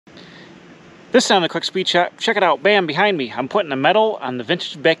This time the quick speed shot, check it out, bam, behind me. I'm putting a metal on the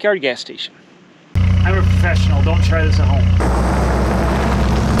vintage backyard gas station. I'm a professional, don't try this at home.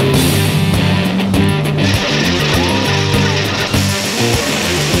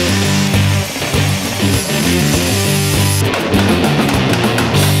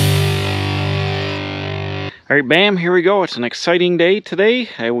 Alright, bam, here we go. It's an exciting day today.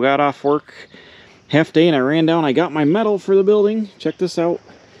 I got off work half day and I ran down. I got my metal for the building. Check this out.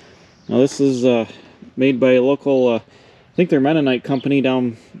 Now this is made by a local, I think they're Mennonite company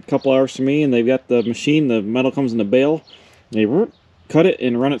down a couple hours from me, and they've got the machine. The metal comes in a bale. They cut it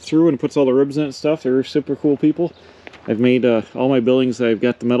and run it through and puts all the ribs in it and stuff. They're super cool people. I've made all my buildings that I've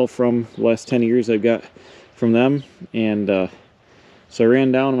got the metal from the last 10 years I've got from them. And so I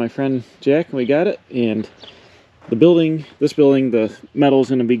ran down to my friend Jack and we got it. And the building, the metal is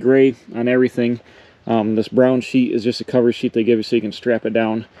going to be gray on everything. This brown sheet is just a cover sheet they give you so you can strap it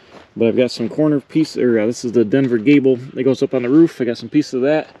down. But I've got some corner piece, or this is the Denver gable that goes up on the roof. I got some pieces of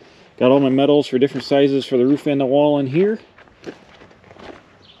that. Got all my metals for different sizes for the roof and the wall in here.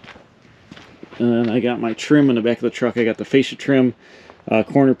 And then I got my trim in the back of the truck. I got the fascia trim,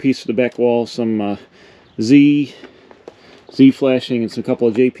 corner piece for the back wall, some Z flashing, and some couple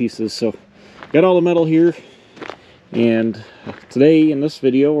of J pieces. So got all the metal here. And today in this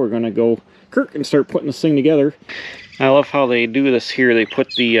video we're going to go Kirk and start putting this thing together. I love how they do this here. They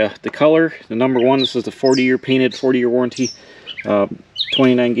put the color, the number 1, this is the 40-year painted, 40-year warranty,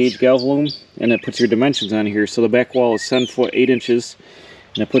 29 gauge galvalume, and it puts your dimensions on here. So the back wall is 7 foot 8 inches,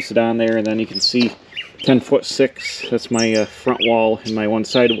 and it puts it on there, and then you can see 10 foot 6. That's my front wall and my one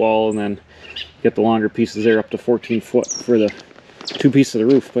side wall, and then get the longer pieces there up to 14 foot for the 2 pieces of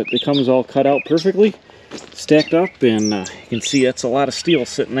the roof. But it comes all cut out perfectly, stacked up, and you can see that's a lot of steel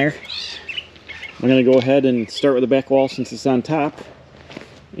sitting there. I'm going to go ahead and start with the back wall since it's on top,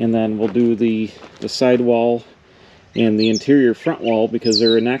 and then we'll do the side wall and the interior front wall because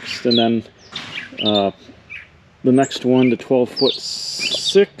they're next, and then the next one, the 12 foot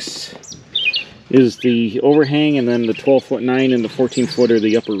 6, is the overhang, and then the 12 foot 9 and the 14 foot are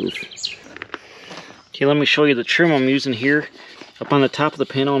the upper roof. Okay, let me show you the trim I'm using here. Up on the top of the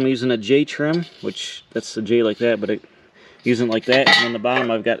panel I'm using a J trim, which that's the J like that, but I'm using it like that, and on the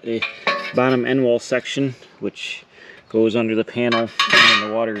bottom I've got a bottom end wall section which goes under the panel, and then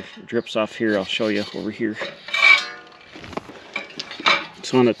the water drips off here. I'll show you over here.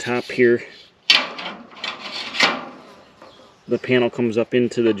 So on the top here the panel comes up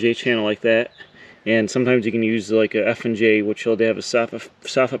into the J channel like that, and sometimes you can use like a F and J, which will have a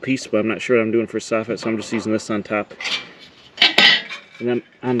soffit piece, but I'm not sure what I'm doing for soffit, so I'm just using this on top. And then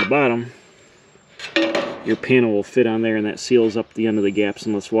on the bottom your panel will fit on there, and that seals up the end of the gaps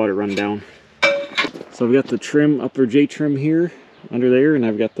and lets water run down. So I've got the trim, upper J trim here under there, and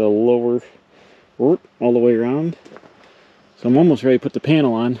I've got the lower all the way around. So I'm almost ready to put the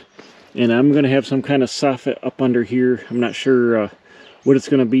panel on, and I'm going to have some kind of soffit up under here. I'm not sure what it's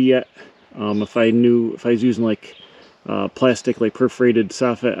going to be yet. If I was using like plastic, like perforated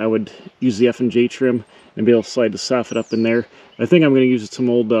soffit, I would use the F and J trim and be able to slide the soffit up in there. I think I'm going to use some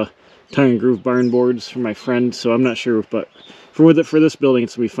old tongue and groove barn boards from my friend, so I'm not sure, but for this building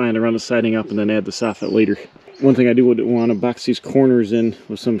it's going to be fine to run the siding up and then add the soffit later. One thing I do would want to box these corners in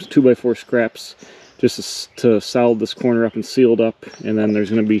with some 2x4 scraps just to solid this corner up and seal it up, and then there's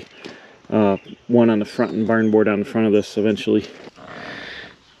going to be one on the front and barn board on the front of this eventually.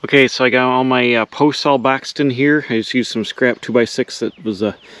 Okay, so I got all my posts all boxed in here. I just used some scrap 2x6 that was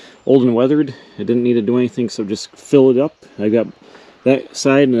old and weathered. I didn't need to do anything, so just fill it up. I got that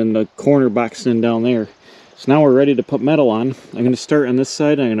side and then the corner boxed in down there. So now we're ready to put metal on. I'm going to start on this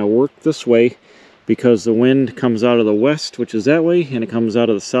side. I'm going to work this way because the wind comes out of the west, which is that way, and it comes out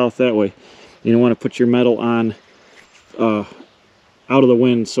of the south that way. You don't want to put your metal on out of the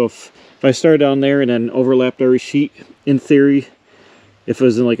wind. So if I started down there and then overlapped every sheet, in theory, if it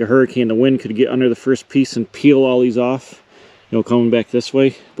was in like a hurricane, the wind could get under the first piece and peel all these off, you know, coming back this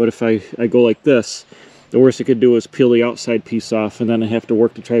way. But if I go like this, the worst it could do is peel the outside piece off, and then I have to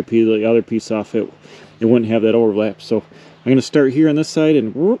work to try to peel the other piece off. It wouldn't have that overlap. So I'm going to start here on this side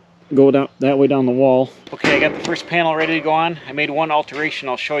and go down that way down the wall. Okay, I got the first panel ready to go on. I made one alteration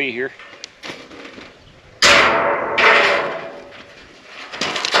I'll show you here.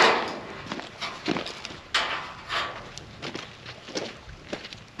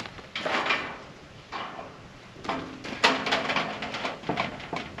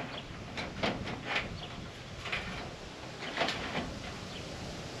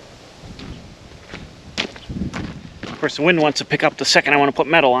 Of course, the wind wants to pick up the second I want to put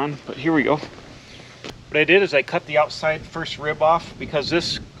metal on, but here we go. What I did is I cut the outside first rib off because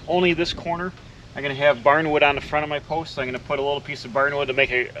this only this corner. I'm going to have barnwood on the front of my post. So I'm going to put a little piece of barnwood to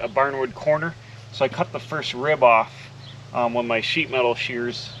make a barnwood corner. So I cut the first rib off with my sheet metal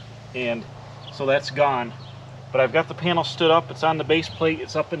shears, and so that's gone. But I've got the panel stood up. It's on the base plate.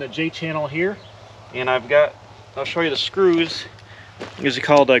 It's up in the J channel here, and I'll show you the screws. These are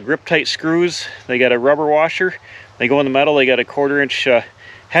called grip tight screws. They got a rubber washer. They go in the metal. They got a 1/4 inch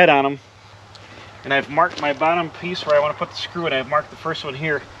head on them. And I've marked my bottom piece where I want to put the screw in. I've marked the first one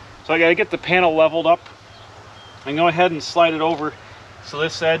here. So I got to get the panel leveled up and go ahead and slide it over so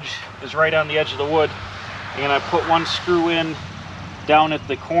this edge is right on the edge of the wood. And I put one screw in down at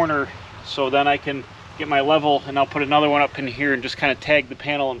the corner, so then I can get my level, and I'll put another one up in here and just kind of tag the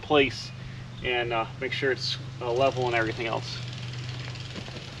panel in place and make sure it's level and everything else.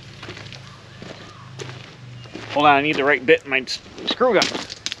 Hold on, I need the right bit in my screw gun.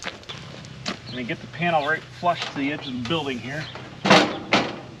 I'm going to get the panel right flush to the edge of the building here.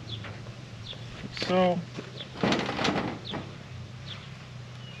 So,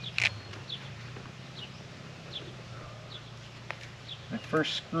 my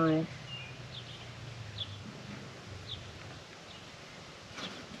first screw.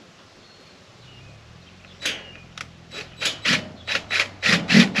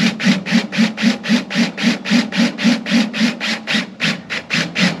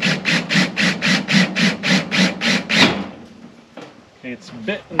 Okay, it's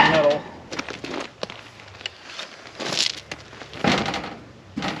bit in the middle.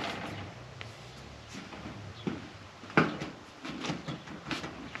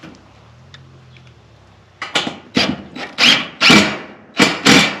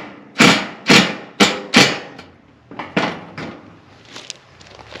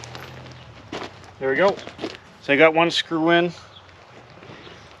 There we go. So I got one screw in.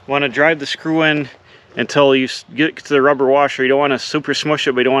 Want to drive the screw in until you get to the rubber washer. You don't want to super smush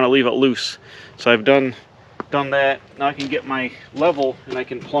it, but you don't want to leave it loose. So I've done that. Now I can get my level, and I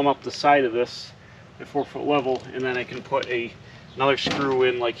can plumb up the side of this at 4-foot level, and then I can put another screw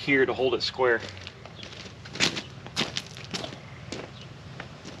in like here to hold it square.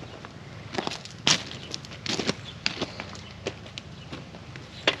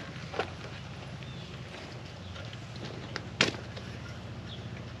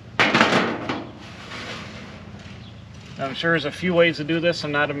 I'm sure there's a few ways to do this.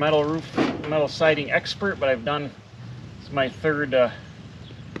 I'm not a metal siding expert, but it's my third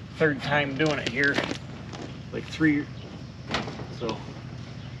time doing it here, like 3. So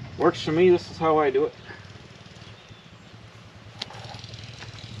works for me. This is how I do it.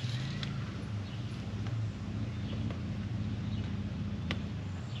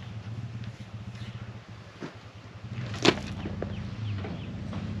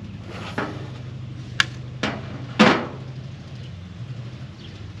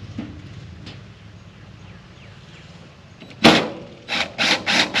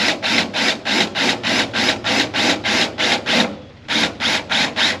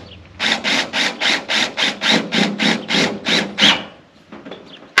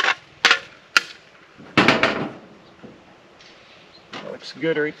 Looks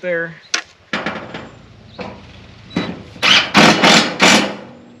good right there.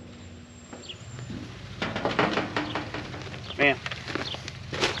 Man.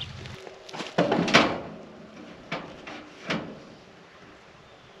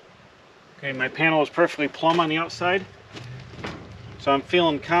 Okay, my panel is perfectly plumb on the outside, so I'm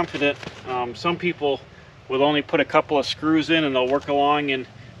feeling confident. Some people will only put a couple of screws in and they'll work along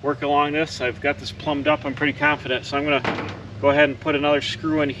this. I've got this plumbed up. I'm pretty confident, so I'm going to go ahead and put another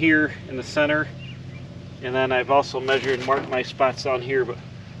screw in here in the center, and then I've also measured and marked my spots down here, but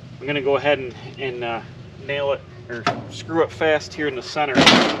I'm going to go ahead and nail it or screw it fast here in the center.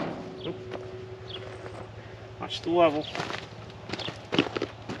 Oop. Watch the level.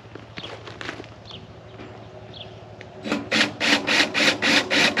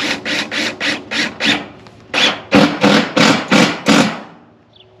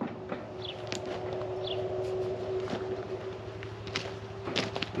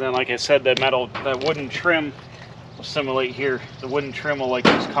 And then, like I said, that wooden trim will simulate here. The wooden trim will like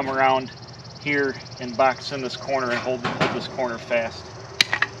just come around here and box in this corner and hold this corner fast.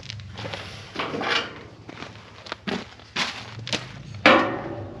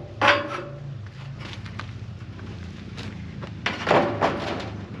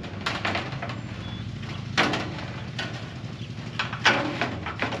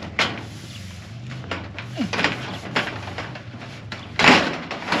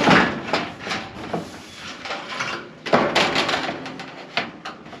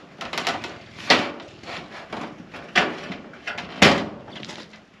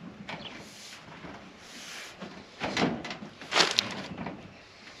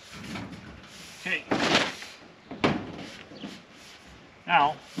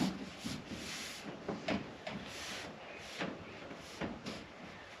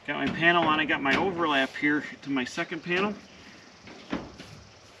 Got my panel on, I got my overlap here to my second panel.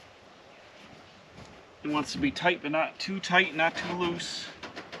 It wants to be tight, but not too tight, not too loose.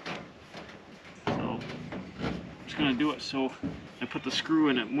 So I'm just going to do it so I put the screw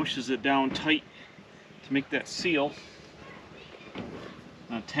in, it mushes it down tight to make that seal. I'm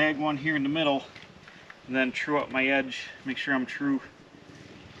going to tag one here in the middle and then true up my edge, make sure I'm true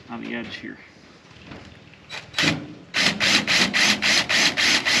on the edge here.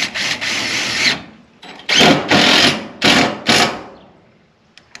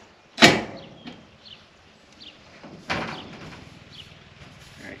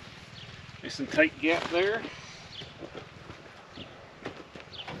 Nice and tight gap there.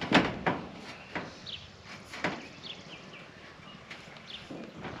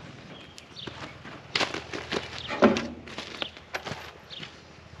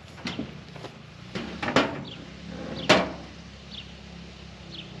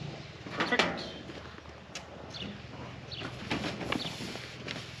 Perfect.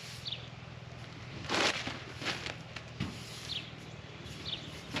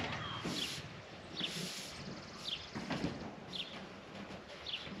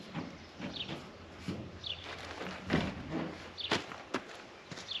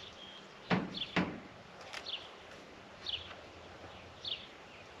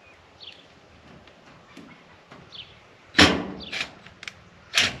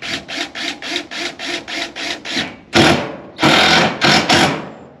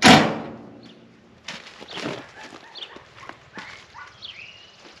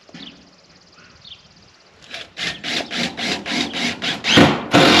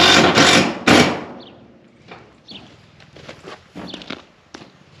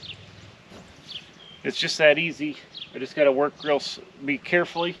 It's just that easy. I just got to be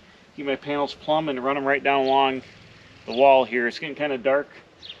carefully, keep my panels plumb and run them right down along the wall here. It's getting kind of dark,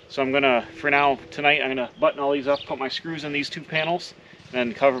 so I'm gonna, for now, tonight, I'm gonna button all these up, put my screws in these two panels, and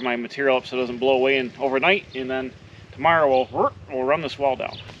then cover my material up so it doesn't blow away overnight, and then tomorrow we'll run this wall down.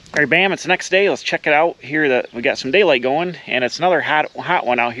 All right, bam, it's the next day. Let's check it out here. That we got some daylight going, and it's another hot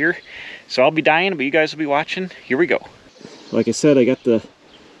one out here. So I'll be dying, but you guys will be watching. Here we go. Like I said, I got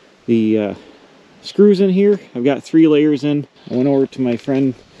the screws in here. I've got 3 layers in. I went over to my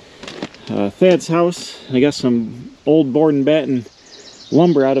friend Thad's house, and I got some old board and batten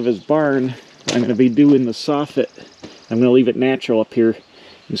lumber out of his barn. I'm going to be doing the soffit. I'm going to leave it natural up here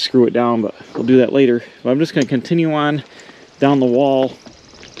and screw it down, but we'll do that later. But I'm just going to continue on down the wall,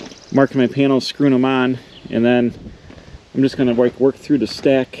 marking my panels, screwing them on, and then I'm just going to work through the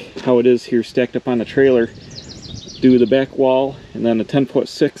stack, how it is here stacked up on the trailer. Do the back wall, and then the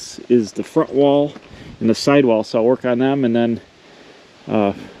 10'6" is the front wall and the side wall, so I'll work on them and then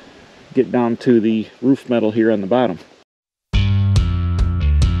get down to the roof metal here on the bottom.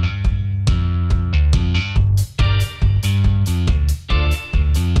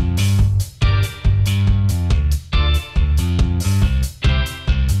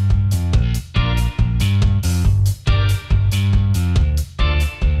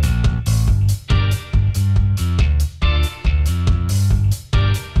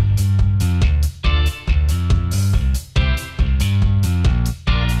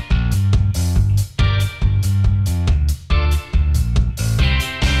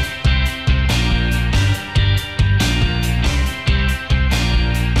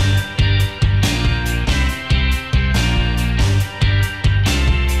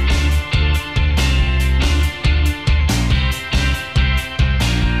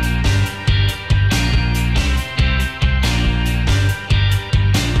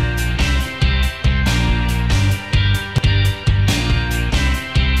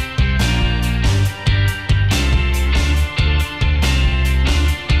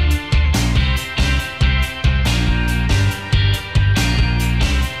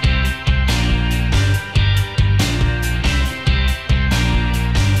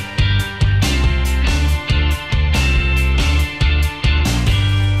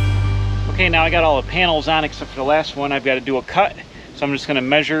 Okay, now I got all the panels on except for the last one. I've got to do a cut, so I'm just going to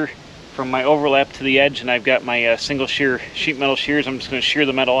measure from my overlap to the edge, and I've got my single shear sheet metal shears. I'm just going to shear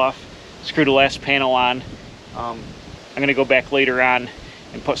the metal off, screw the last panel on. I'm going to go back later on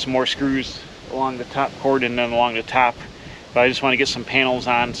and put some more screws along the top cord and then along the top, but I just want to get some panels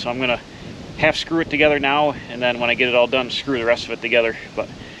on, so I'm going to half screw it together now, and then when I get it all done, screw the rest of it together. But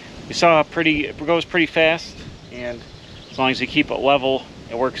you saw how it goes pretty fast, and as long as you keep it level,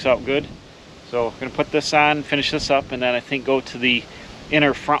 it works out good. So I'm going to put this on, finish this up, and then I think go to the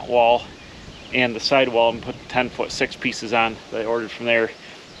inner front wall and the side wall and put the 10'6" pieces on that I ordered from there.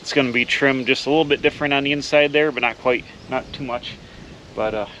 It's going to be trimmed just a little bit different on the inside there, but not too much.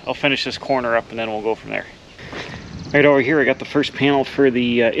 But I'll finish this corner up and then we'll go from there. Right over here I got the first panel for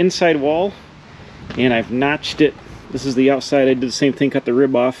the inside wall, and I've notched it. This is the outside. I did the same thing, cut the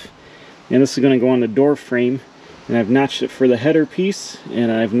rib off, and this is going to go on the door frame. And I've notched it for the header piece,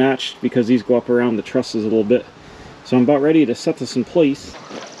 and I've notched because these go up around the trusses a little bit. So I'm about ready to set this in place.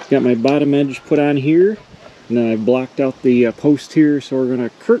 Got my bottom edge put on here, and then I blocked out the post here, so we're going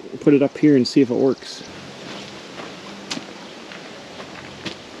to put it up here and see if it works.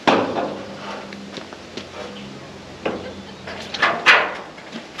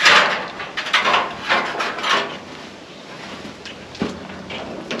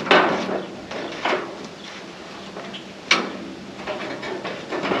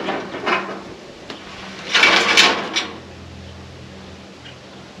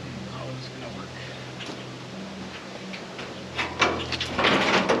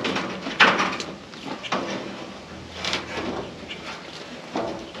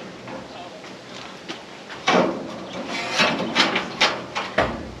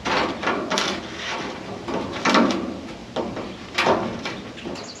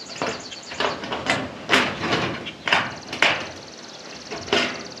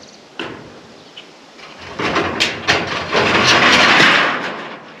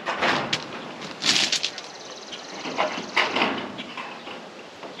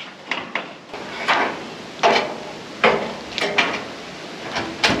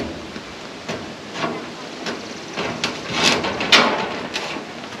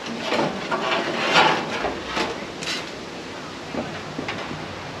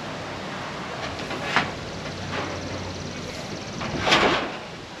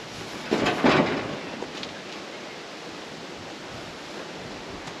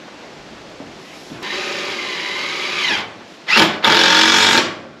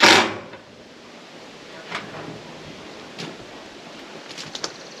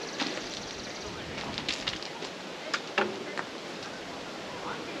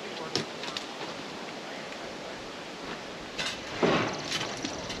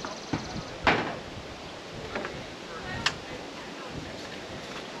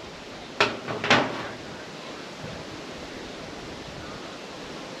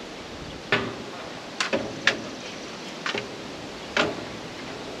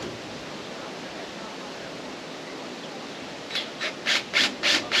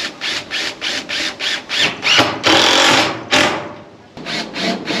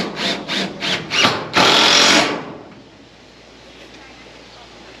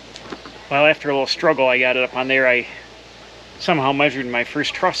 Well, after a little struggle, I got it up on there. I somehow measured my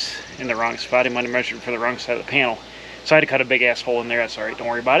first truss in the wrong spot. I might have measured for the wrong side of the panel. So I had to cut a big ass hole in there. That's alright, don't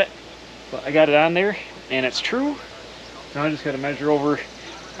worry about it. But I got it on there, and it's true. Now I just got to measure over.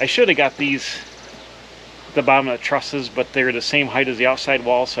 I should have got these at the bottom of the trusses, but they're the same height as the outside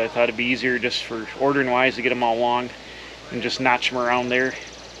wall, so I thought it'd be easier just for ordering wise to get them all long and just notch them around there.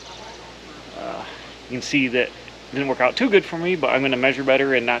 You can see that it didn't work out too good for me, but I'm going to measure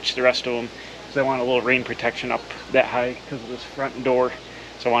better and notch the rest of them because I want a little rain protection up that high because of this front door,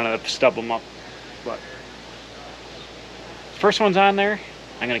 so I wanted to stub them up. But first one's on there,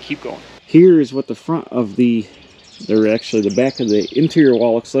 I'm going to keep going. Here is what the front of the back of the interior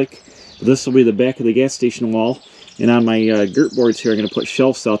wall looks like. This will be the back of the gas station wall, and on my girt boards here I'm going to put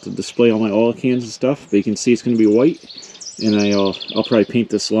shelves out to display all my oil cans and stuff, but you can see it's going to be white, and I'll probably paint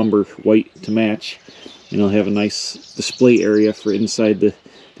this lumber white to match. And I'll have a nice display area for inside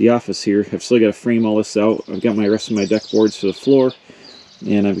the office here. I've still got to frame all this out. I've got my rest of my deck boards for the floor,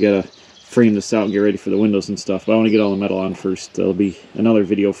 and I've got to frame this out and get ready for the windows and stuff. But I want to get all the metal on first. There'll be another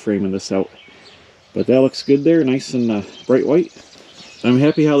video framing this out. But that looks good there, nice and bright white. I'm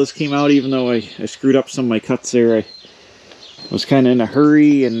happy how this came out, even though I screwed up some of my cuts there. I was kind of in a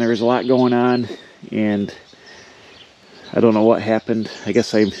hurry, and there was a lot going on, and I don't know what happened. I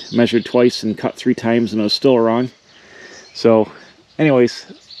guess I measured twice and cut 3 times and it was still wrong. So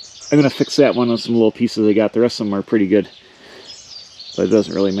anyways, I'm going to fix that one with some little pieces I got. The rest of them are pretty good. But it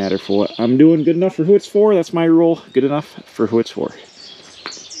doesn't really matter for what I'm doing. Good enough for who it's for. That's my rule. Good enough for who it's for.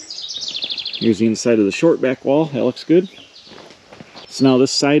 Here's the inside of the short back wall. That looks good. So now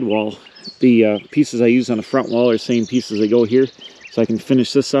this side wall, the pieces I use on the front wall are the same pieces that go here. So I can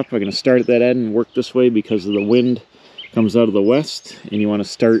finish this up. I'm going to start at that end and work this way because of the wind comes out of the west, and you want to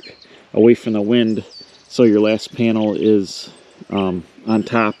start away from the wind so your last panel is on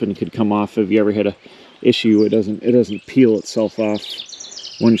top and could come off. If you ever had a issue, it doesn't peel itself off.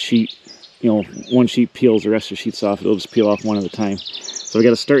 One sheet, one sheet peels, the rest of the sheets off. It'll just peel off one at a time. So I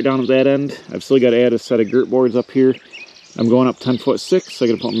got to start down at that end. I've still got to add a set of girt boards up here. I'm going up 10'6", so I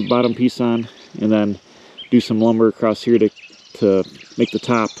got to put my bottom piece on and then do some lumber across here to to make the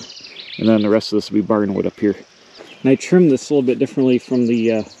top, and then the rest of this will be barn wood up here. And I trimmed this a little bit differently from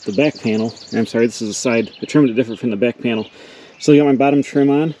the back panel. I'm sorry, this is the side. I trimmed it different from the back panel. So I got my bottom trim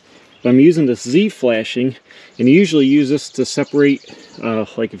on, but I'm using this Z flashing, and you usually use this to separate,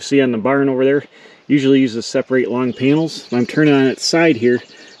 like if you see on the barn over there, usually use this to separate long panels. But I'm turning on its side here.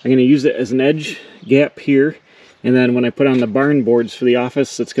 I'm going to use it as an edge gap here, and then when I put on the barn boards for the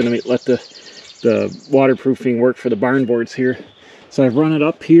office, it's going to let the waterproofing work for the barn boards here. So I've run it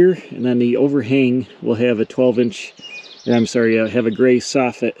up here, and then the overhang will have a 12-inch, I'm sorry, have a gray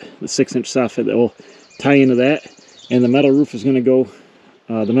soffit, the 6-inch soffit that will tie into that. And the metal roof is going to go,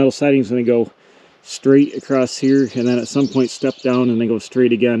 the metal siding is going to go straight across here, and then at some point step down and then go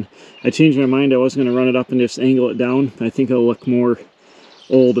straight again. I changed my mind. I was going to run it up and just angle it down. I think it'll look more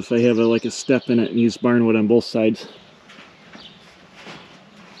old if I have like a step in it and use barnwood on both sides.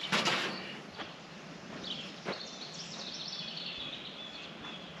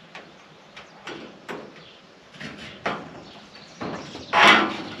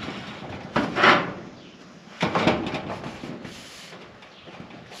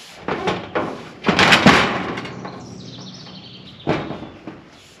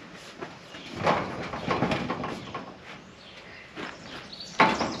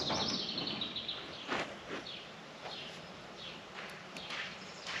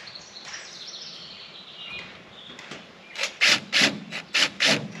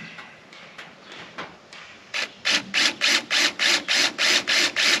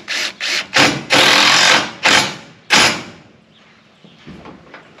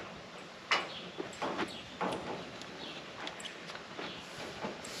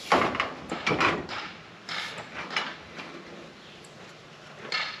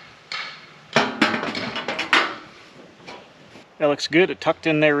 That looks good. It tucked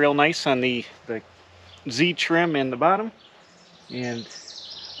in there real nice on the Z trim in the bottom. And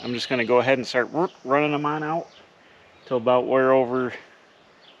I'm just going to go ahead and start running them on out till about where over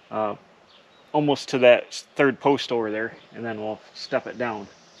almost to that third post over there, and then we'll step it down.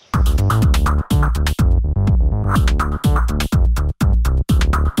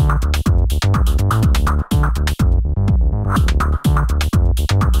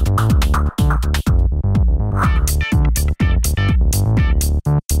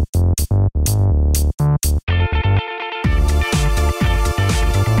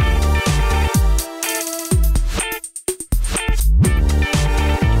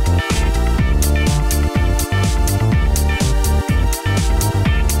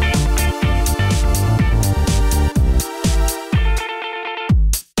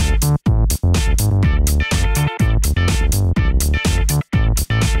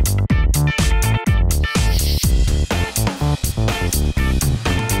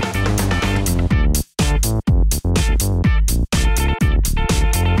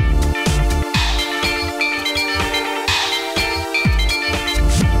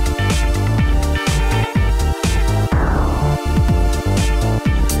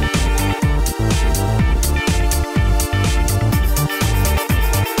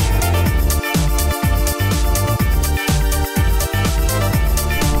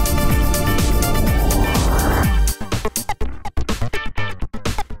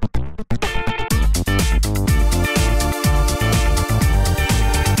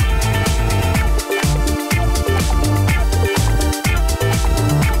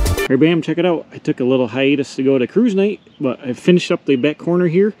 Hey bam, check it out. I took a little hiatus to go to cruise night, but I finished up the back corner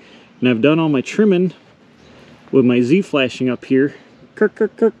here, and I've done all my trimming with my Z flashing up here. Kirk,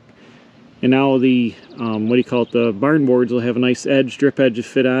 kirk, kirk. And now the, the barn boards will have a nice edge, drip edge to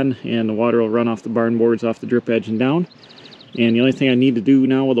fit on, and the water will run off the barn boards, off the drip edge and down. And the only thing I need to do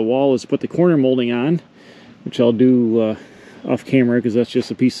now with the wall is put the corner molding on, which I'll do off camera, because that's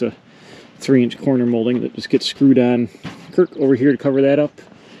just a piece of 3-inch corner molding that just gets screwed on over here to cover that up.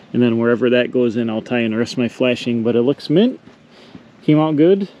 And then wherever that goes in, I'll tie in the rest of my flashing. But it looks mint. Came out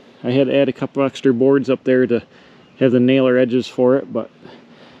good. I had to add a couple extra boards up there to have the nailer edges for it, but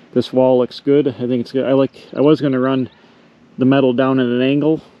this wall looks good. I think it's good. I was going to run the metal down at an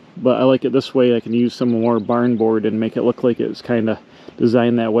angle, but I like it this way. I can use some more barn board and make it look like it's kind of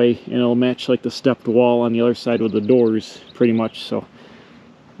designed that way, and it'll match like the stepped wall on the other side with the doors pretty much. So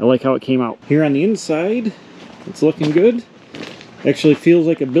I like how it came out. Here on the inside, it's looking good. Actually feels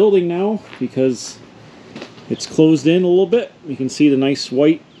like a building now because it's closed in a little bit. You can see the nice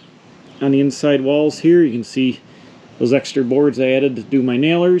white on the inside walls here. You can see those extra boards I added to do my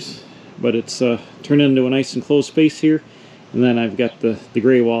nailers, but it's turned into a nice enclosed space here. And then I've got the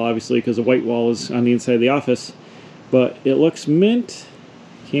gray wall, obviously, because the white wall is on the inside of the office. But it looks mint.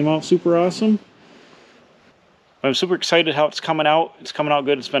 Came out super awesome. I'm super excited how it's coming out. It's coming out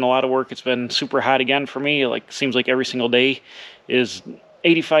good. It's been a lot of work. It's been super hot again for me. Like, seems like every single day is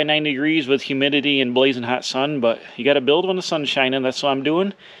 85, 90 degrees with humidity and blazing hot sun, but you got to build when the sun's shining. That's what I'm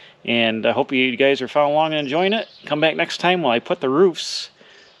doing. And I hope you guys are following along and enjoying it. Come back next time while I put the roofs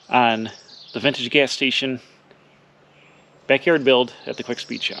on the vintage gas station backyard build at the Quick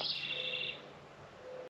Speed Shop.